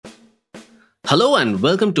Hello and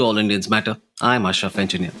welcome to All Indians Matter. I'm Ashraf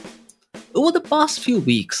Engineer. Over the past few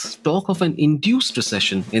weeks, talk of an induced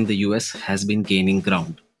recession in the US has been gaining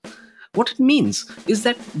ground. What it means is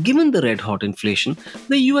that given the red hot inflation,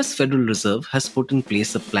 the US Federal Reserve has put in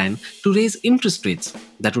place a plan to raise interest rates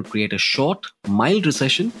that would create a short, mild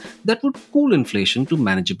recession that would cool inflation to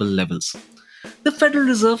manageable levels. The Federal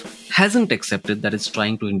Reserve hasn't accepted that it's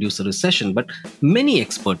trying to induce a recession, but many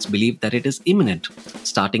experts believe that it is imminent,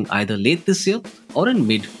 starting either late this year or in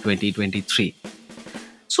mid 2023.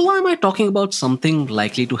 So, why am I talking about something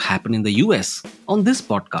likely to happen in the US on this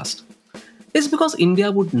podcast? It's because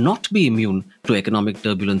India would not be immune to economic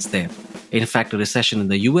turbulence there. In fact, a recession in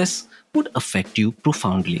the US would affect you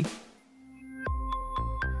profoundly.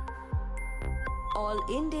 All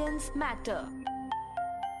Indians matter.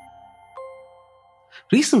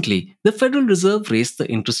 Recently, the Federal Reserve raised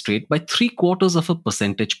the interest rate by 3/4 of a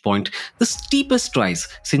percentage point, the steepest rise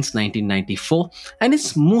since 1994, and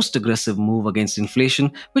its most aggressive move against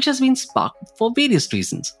inflation, which has been sparked for various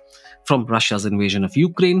reasons. From Russia's invasion of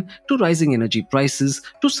Ukraine to rising energy prices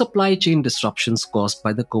to supply chain disruptions caused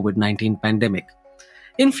by the COVID-19 pandemic.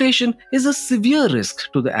 Inflation is a severe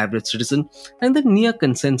risk to the average citizen, and the near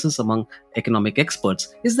consensus among economic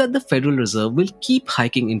experts is that the Federal Reserve will keep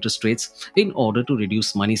hiking interest rates in order to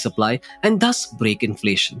reduce money supply and thus break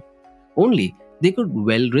inflation. Only they could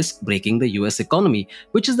well risk breaking the US economy,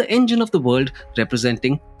 which is the engine of the world,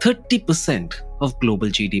 representing 30% of global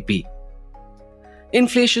GDP.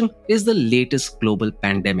 Inflation is the latest global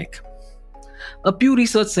pandemic. A Pew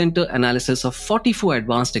Research Center analysis of 44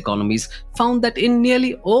 advanced economies found that in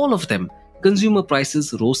nearly all of them, consumer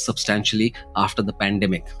prices rose substantially after the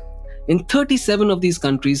pandemic. In 37 of these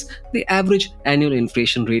countries, the average annual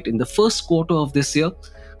inflation rate in the first quarter of this year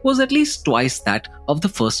was at least twice that of the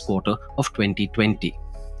first quarter of 2020.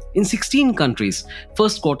 In 16 countries,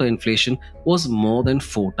 first quarter inflation was more than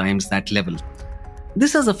 4 times that level.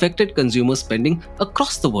 This has affected consumer spending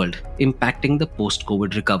across the world, impacting the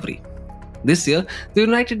post-COVID recovery. This year, the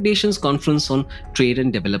United Nations Conference on Trade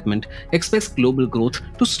and Development expects global growth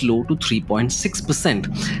to slow to 3.6%,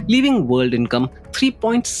 leaving world income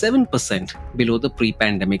 3.7% below the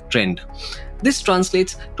pre-pandemic trend. This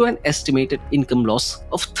translates to an estimated income loss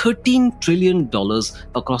of $13 trillion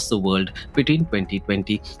across the world between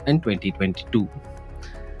 2020 and 2022.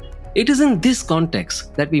 It is in this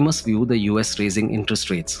context that we must view the US raising interest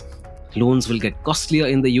rates. Loans will get costlier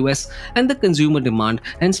in the US, and the consumer demand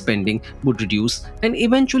and spending would reduce, and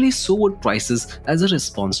eventually so would prices as a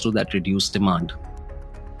response to that reduced demand.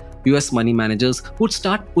 US money managers would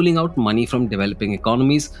start pulling out money from developing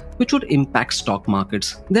economies, which would impact stock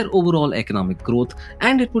markets, their overall economic growth,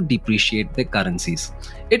 and it would depreciate their currencies.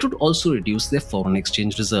 It would also reduce their foreign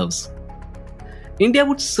exchange reserves. India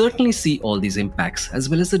would certainly see all these impacts, as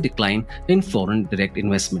well as a decline in foreign direct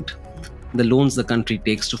investment. The loans the country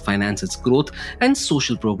takes to finance its growth and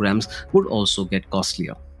social programs would also get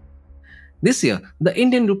costlier. This year, the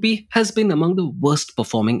Indian rupee has been among the worst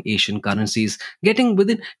performing Asian currencies, getting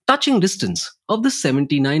within touching distance of the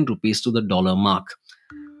 79 rupees to the dollar mark.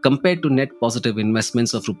 Compared to net positive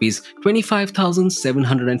investments of rupees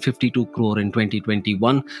 25,752 crore in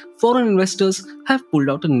 2021, foreign investors have pulled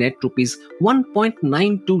out a net rupees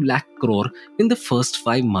 1.92 lakh crore in the first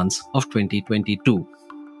 5 months of 2022.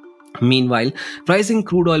 Meanwhile, rising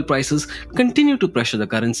crude oil prices continue to pressure the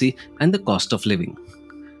currency and the cost of living.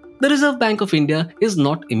 The Reserve Bank of India is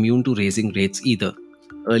not immune to raising rates either.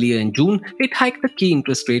 Earlier in June, it hiked the key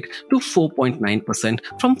interest rate to 4.9%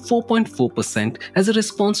 from 4.4% as a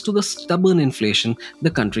response to the stubborn inflation the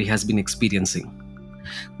country has been experiencing.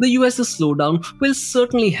 The US's slowdown will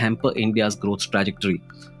certainly hamper India's growth trajectory.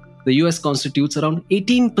 The US constitutes around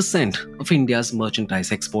 18% of India's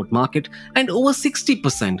merchandise export market and over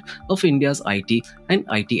 60% of India's IT and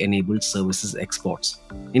IT-enabled services exports.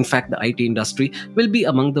 In fact, the IT industry will be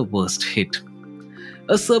among the worst hit.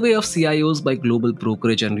 A survey of CIOs by global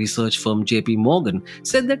brokerage and research firm JP Morgan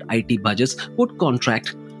said that IT budgets would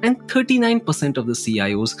contract, and 39% of the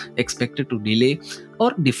CIOs expected to delay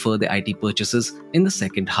or defer their IT purchases in the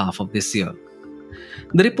second half of this year.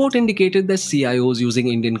 The report indicated that CIOs using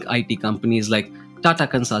Indian IT companies like Tata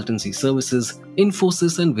Consultancy Services,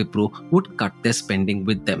 Infosys and Wipro would cut their spending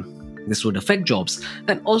with them. This would affect jobs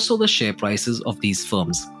and also the share prices of these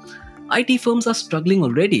firms. IT firms are struggling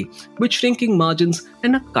already, with shrinking margins,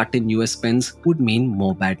 and a cut in US spends would mean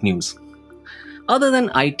more bad news. Other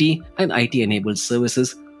than IT and IT-enabled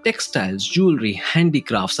services, textiles, jewelry,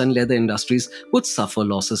 handicrafts and leather industries would suffer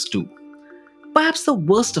losses too. Perhaps the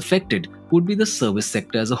worst affected would be the service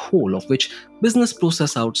sector as a whole, of which business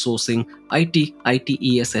process outsourcing, IT,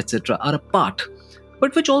 ITES, etc. are a part.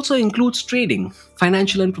 but which also includes trading,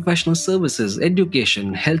 financial and professional services,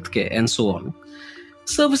 education, healthcare, and so on.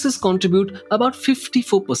 Services contribute about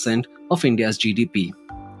 54% of India's GDP.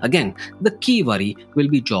 Again, the key worry will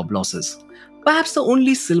be job losses. Perhaps the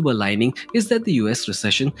only silver lining is that the US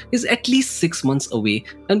recession is at least 6 months away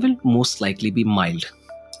and will most likely be mild.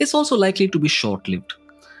 It's also likely to be short lived.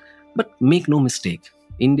 But make no mistake,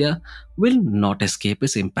 India will not escape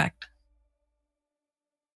its impact.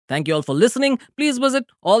 Thank you all for listening. Please visit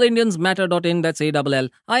allindiansmatter.in, that's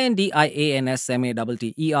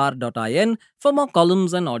ALLINDIANSMATTER.in for more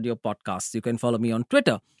columns and audio podcasts. You can follow me on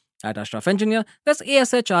Twitter at Ashraf Engineer, that's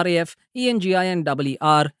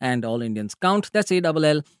ASHRAFENGINEER, and All Indians Count, that's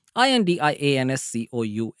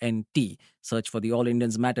ALLINDIANSCOUNT. Search for the All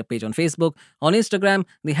Indians Matter page on Facebook. On Instagram,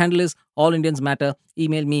 the handle is All Indians Matter.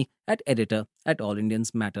 Email me at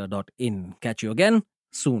editor@allindiansmatter.in. Catch you again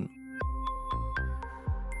soon.